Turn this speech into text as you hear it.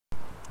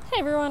Hey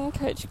everyone,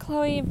 Coach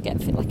Chloe of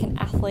Get Fit Like an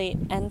Athlete,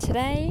 and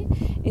today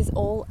is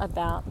all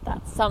about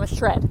that summer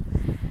shred.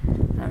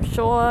 I'm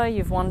sure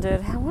you've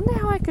wondered, I wonder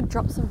how I could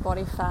drop some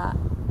body fat,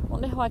 I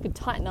wonder how I could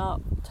tighten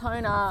up,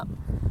 tone up,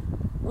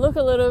 look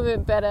a little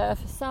bit better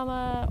for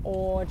summer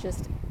or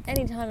just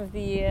any time of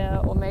the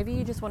year, or maybe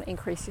you just want to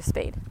increase your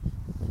speed.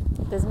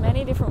 There's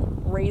many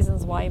different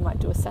reasons why you might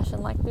do a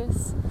session like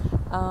this.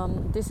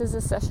 This is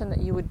a session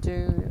that you would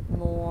do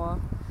more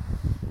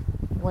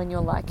when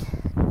you're like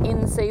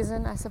in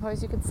season, I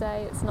suppose you could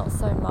say. It's not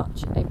so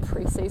much a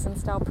pre-season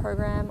style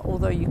program,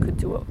 although you could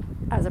do it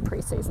as a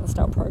pre-season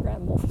style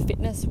program, more for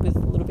fitness with a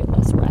little bit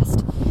less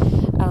rest.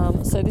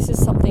 So this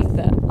is something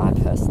that I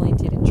personally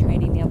did in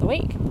training the other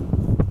week.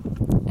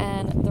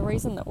 And the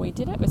reason that we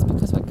did it was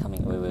because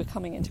we were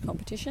coming into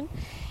competition,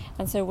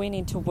 and so we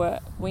needed to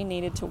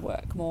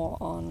work more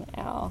on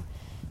our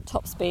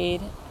top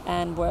speed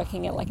and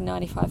working at like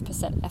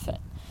 95% effort.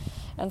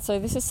 And so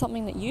this is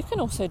something that you can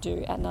also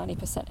do at 90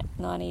 to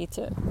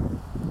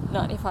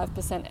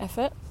 95%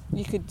 effort.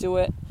 You could do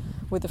it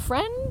with a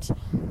friend.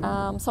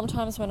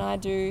 Sometimes when I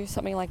do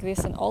something like this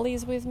and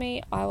Ollie's with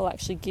me, I will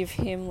actually give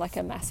him like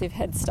a massive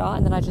head start,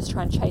 and then I just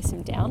try and chase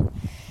him down.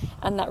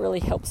 And that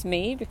really helps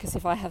me, because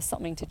if I have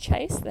something to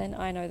chase, then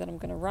I know that I'm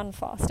going to run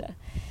faster.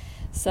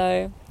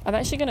 So I'm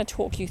actually going to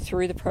talk you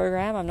through the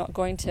program. I'm not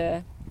going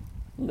to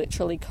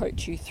literally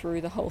coach you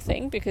through the whole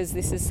thing, because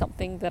this is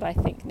something that I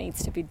think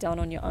needs to be done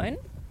on your own.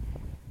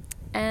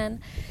 And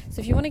so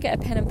if you want to get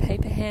a pen and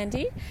paper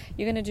handy,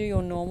 you're going to do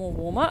your normal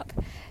warm-up,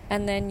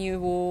 and then you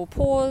will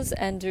pause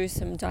and do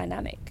some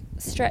dynamic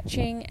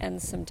stretching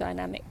and some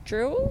dynamic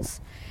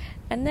drills.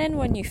 And then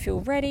when you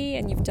feel ready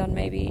and you've done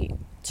maybe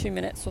 2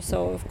 minutes or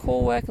so of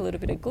core work, a little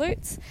bit of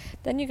glutes,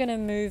 then you're going to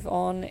move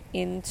on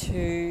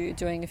into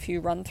doing a few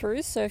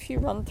run-throughs. So a few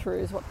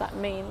run-throughs, what that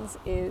means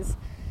is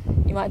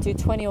you might do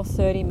 20 or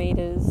 30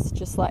 meters,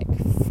 just like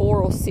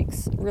 4 or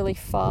 6 really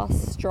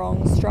fast,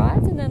 strong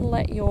strides, and then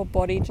let your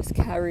body just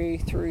carry you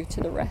through to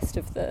the rest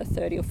of the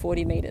 30 or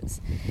 40 meters.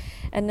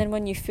 And then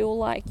when you feel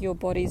like your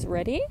body's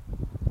ready,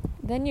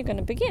 then you're going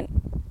to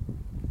begin.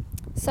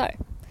 So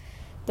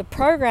the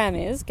program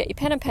is, get your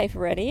pen and paper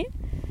ready.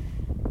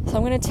 So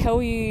I'm going to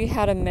tell you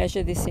how to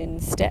measure this in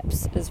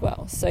steps as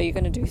well. So you're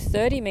going to do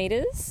 30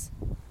 meters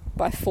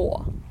by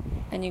 4.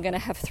 And you're going to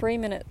have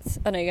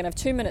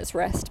 2 minutes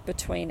rest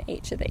between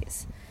each of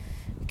these.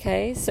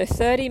 Okay, so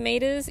 30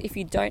 meters, if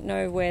you don't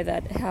know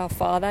how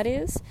far that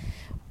is,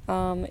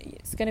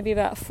 it's going to be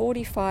about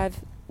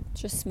 45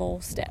 just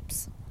small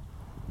steps.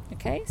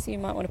 Okay, so you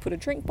might want to put a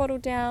drink bottle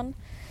down,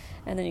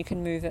 and then you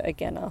can move it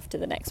again after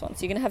the next one.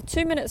 So you're going to have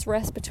 2 minutes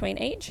rest between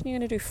each, and you're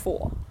going to do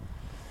 4.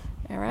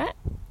 All right,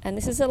 and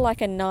this is like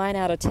a 9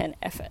 out of 10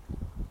 effort.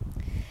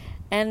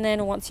 And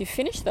then once you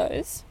finish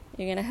those,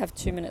 you're going to have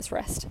 2 minutes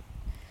rest.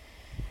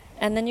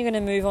 And then you're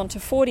going to move on to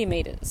 40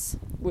 meters,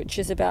 which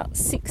is about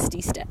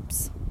 60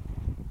 steps.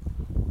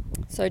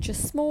 So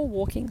just small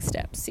walking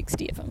steps,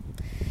 60 of them.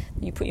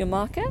 Then you put your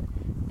marker,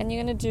 and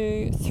you're going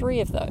to do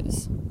 3 of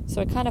those.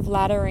 So kind of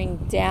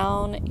laddering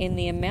down in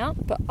the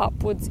amount, but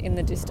upwards in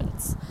the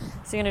distance.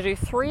 So you're going to do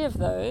 3 of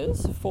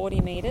those, 40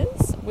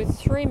 meters, with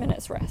 3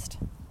 minutes rest.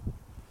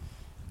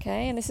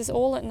 Okay, and this is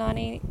all at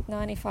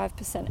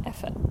 95%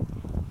 effort.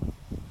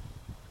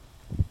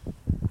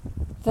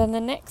 Then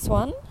the next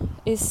one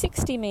is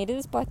 60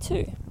 meters by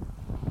 2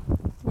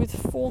 with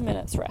 4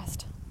 minutes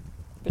rest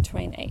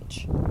between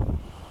each.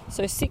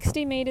 So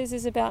 60 meters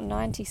is about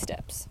 90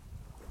 steps.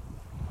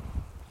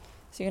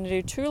 So you're going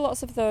to do 2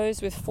 lots of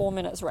those with 4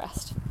 minutes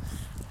rest.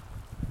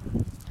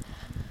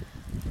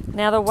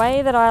 Now the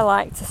way that I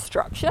like to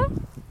structure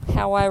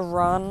how I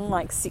run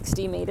like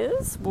 60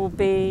 meters will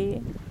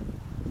be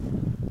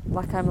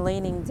like I'm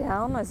leaning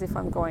down as if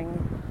I'm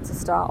going to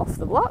start off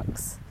the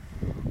blocks.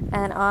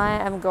 And I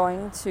am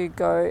going to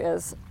go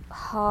as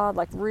hard,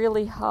 like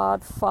really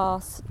hard,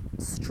 fast,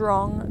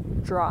 strong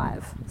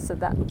drive. So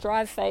that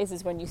drive phase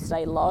is when you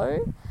stay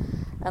low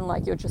and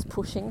like you're just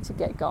pushing to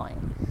get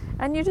going.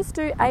 And you just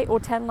do 8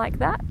 or 10 like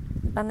that,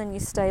 and then you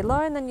stay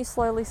low, and then you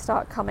slowly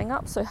start coming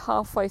up. So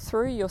halfway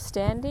through you're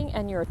standing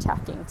and you're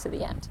attacking to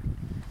the end.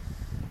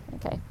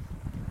 Okay.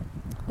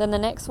 Then the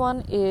next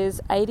one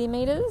is 80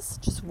 meters,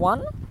 just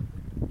 1,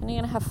 and you're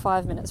going to have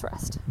 5 minutes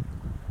rest.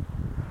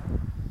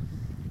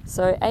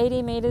 So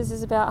 80 meters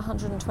is about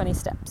 120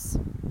 steps.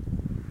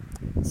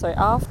 So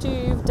after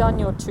you've done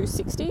your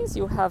 260s,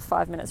 you'll have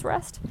 5 minutes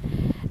rest.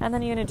 And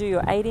then you're going to do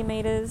your 80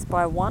 meters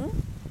by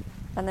 1,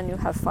 and then you'll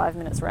have 5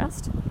 minutes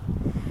rest.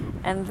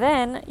 And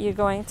then you're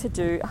going to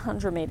do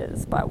 100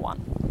 meters by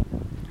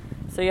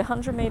 1. So your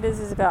 100 meters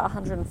is about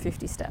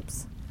 150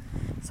 steps.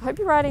 So I hope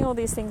you're writing all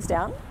these things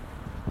down.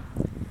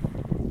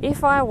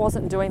 If I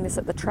wasn't doing this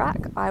at the track,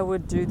 I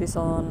would do this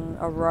on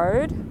a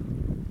road,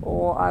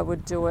 or I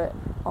would do it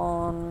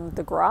on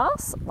the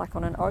grass, like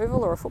on an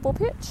oval or a football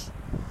pitch.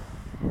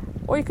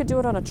 Or you could do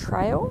it on a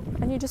trail,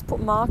 and you just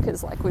put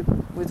markers like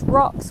with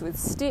rocks, with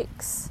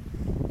sticks.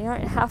 You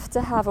don't have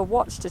to have a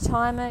watch to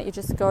time it, you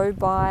just go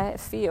by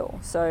feel.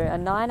 So a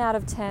 9 out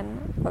of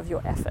 10 of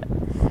your effort.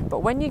 But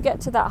when you get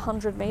to that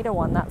 100 meter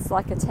one, that's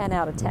like a 10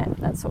 out of 10.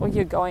 That's what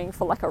you're going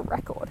for, like a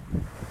record.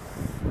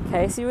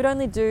 Okay, so you would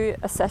only do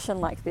a session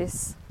like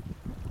this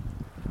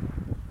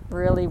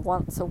really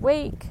once a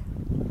week.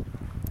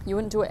 You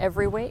wouldn't do it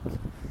every week.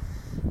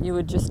 You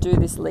would just do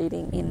this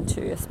leading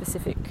into a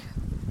specific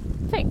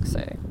thing.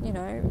 So,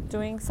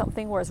 doing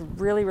something where it's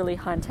really, really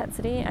high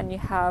intensity and you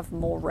have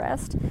more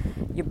rest,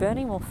 you're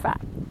burning more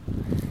fat.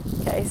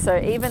 Okay, so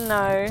even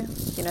though,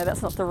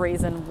 that's not the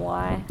reason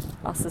why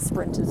us as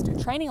sprinters do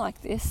training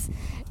like this,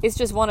 it's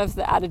just one of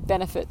the added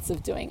benefits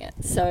of doing it.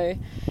 So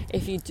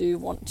if you do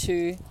want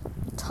to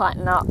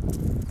tighten up,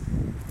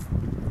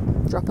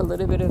 drop a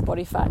little bit of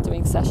body fat,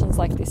 doing sessions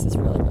like this is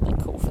really, really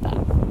cool for that.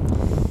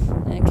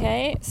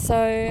 Okay,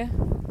 so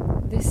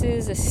this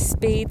is a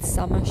speed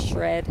summer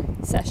shred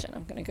session.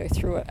 I'm going to go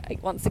through it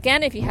once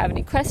again. If you have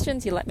any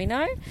questions, you let me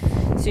know.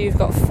 So you've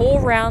got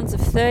 4 rounds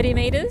of 30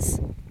 meters,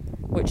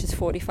 which is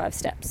 45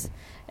 steps.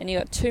 And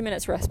you've got 2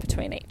 minutes rest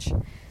between each.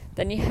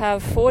 Then you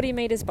have 40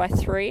 meters by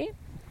 3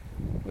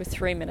 with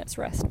 3 minutes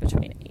rest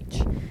between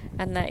each.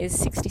 And that is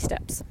 60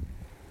 steps.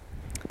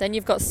 Then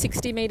you've got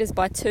 60 meters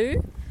by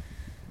 2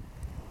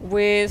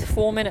 with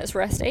 4 minutes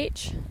rest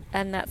each.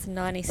 And that's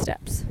 90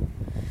 steps.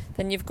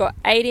 Then you've got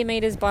 80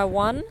 meters by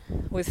 1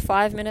 with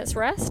 5 minutes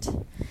rest,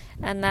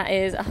 and that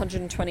is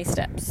 120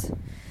 steps.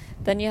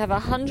 Then you have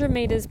 100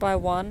 meters by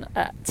 1,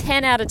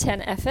 10 out of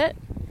 10 effort,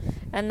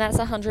 and that's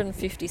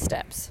 150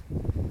 steps.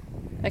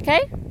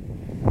 Okay?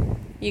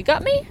 You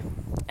got me?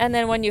 And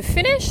then when you've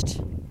finished,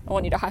 I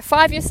want you to high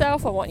five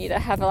yourself. I want you to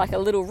have a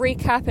little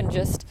recap, and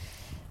just,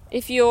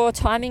 if you're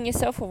timing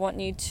yourself, I want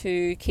you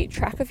to keep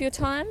track of your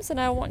times, and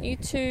I want you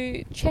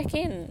to check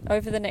in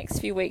over the next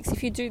few weeks.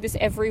 If you do this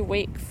every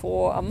week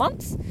for a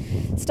month,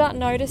 start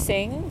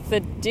noticing the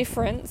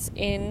difference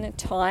in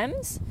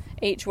times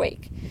each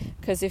week.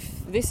 Because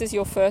if this is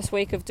your first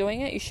week of doing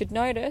it, you should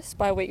notice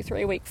by week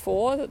 3, week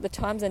 4, that the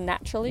times are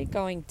naturally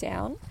going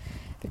down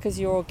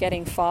because you're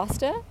getting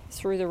faster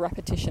through the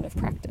repetition of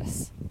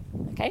practice.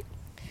 Okay?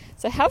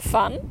 So have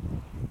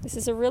fun. This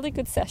is a really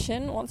good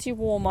session. Once you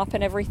warm up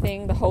and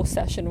everything, the whole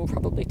session will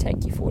probably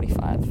take you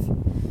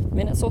 45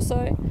 minutes or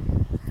so.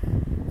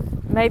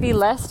 Maybe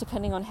less,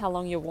 depending on how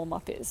long your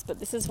warm-up is. But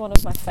this is one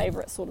of my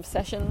favourite sort of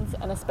sessions,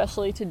 and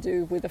especially to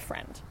do with a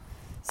friend.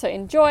 So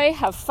enjoy,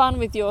 have fun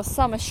with your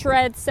summer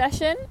shred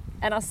session,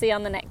 and I'll see you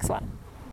on the next one.